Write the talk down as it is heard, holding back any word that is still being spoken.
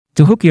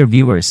To hook your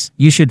viewers,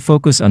 you should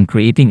focus on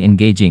creating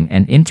engaging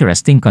and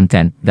interesting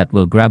content that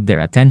will grab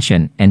their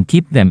attention and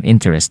keep them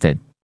interested.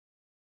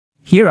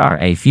 Here are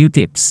a few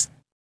tips.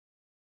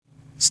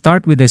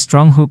 Start with a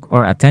strong hook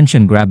or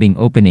attention-grabbing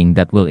opening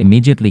that will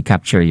immediately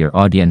capture your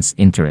audience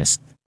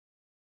interest.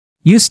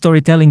 Use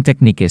storytelling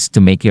techniques to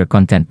make your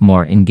content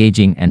more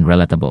engaging and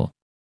relatable.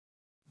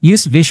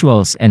 Use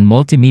visuals and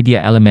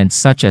multimedia elements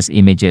such as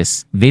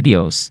images,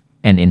 videos,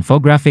 and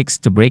infographics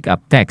to break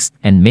up text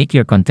and make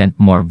your content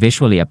more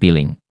visually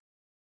appealing.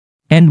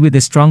 End with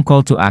a strong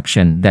call to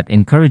action that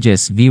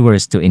encourages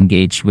viewers to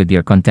engage with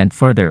your content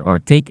further or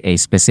take a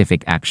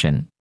specific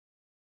action.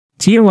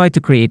 Tier Y to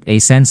create a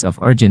sense of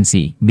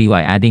urgency,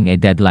 by adding a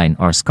deadline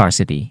or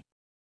scarcity.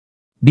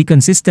 Be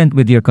consistent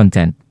with your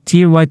content.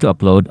 Tier Y to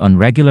upload on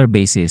regular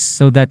basis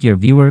so that your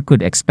viewer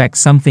could expect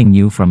something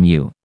new from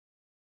you.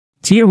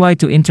 Tier Y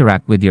to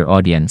interact with your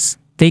audience,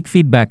 take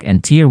feedback,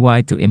 and Tier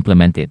Y to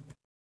implement it.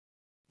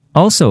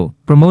 Also,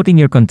 promoting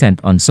your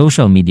content on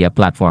social media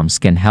platforms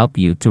can help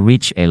you to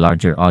reach a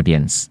larger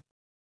audience.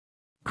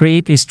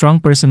 Create a strong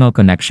personal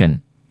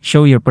connection,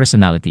 show your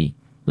personality,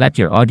 let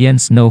your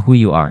audience know who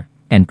you are,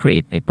 and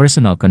create a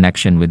personal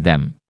connection with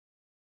them.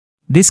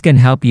 This can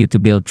help you to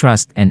build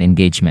trust and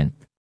engagement.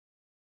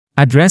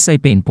 Address a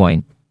pain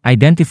point,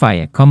 identify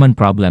a common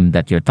problem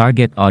that your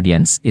target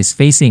audience is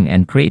facing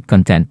and create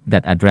content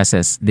that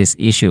addresses this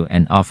issue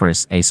and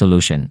offers a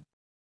solution.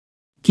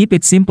 Keep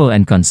it simple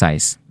and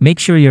concise. Make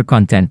sure your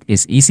content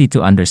is easy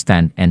to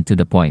understand and to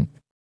the point.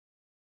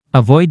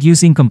 Avoid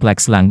using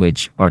complex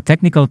language or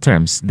technical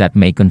terms that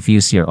may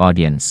confuse your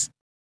audience.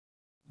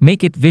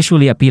 Make it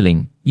visually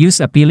appealing. Use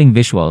appealing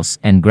visuals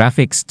and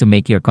graphics to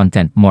make your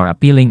content more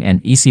appealing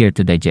and easier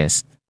to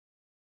digest.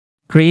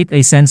 Create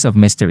a sense of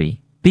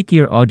mystery. Pique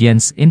your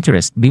audience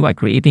interest by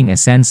creating a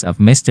sense of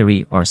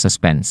mystery or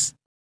suspense.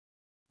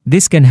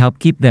 This can help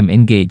keep them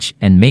engaged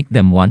and make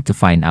them want to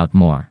find out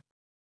more.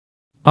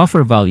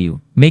 Offer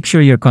value. Make sure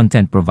your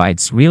content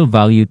provides real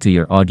value to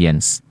your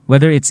audience,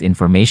 whether it's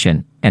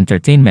information,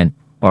 entertainment,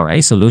 or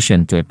a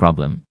solution to a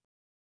problem.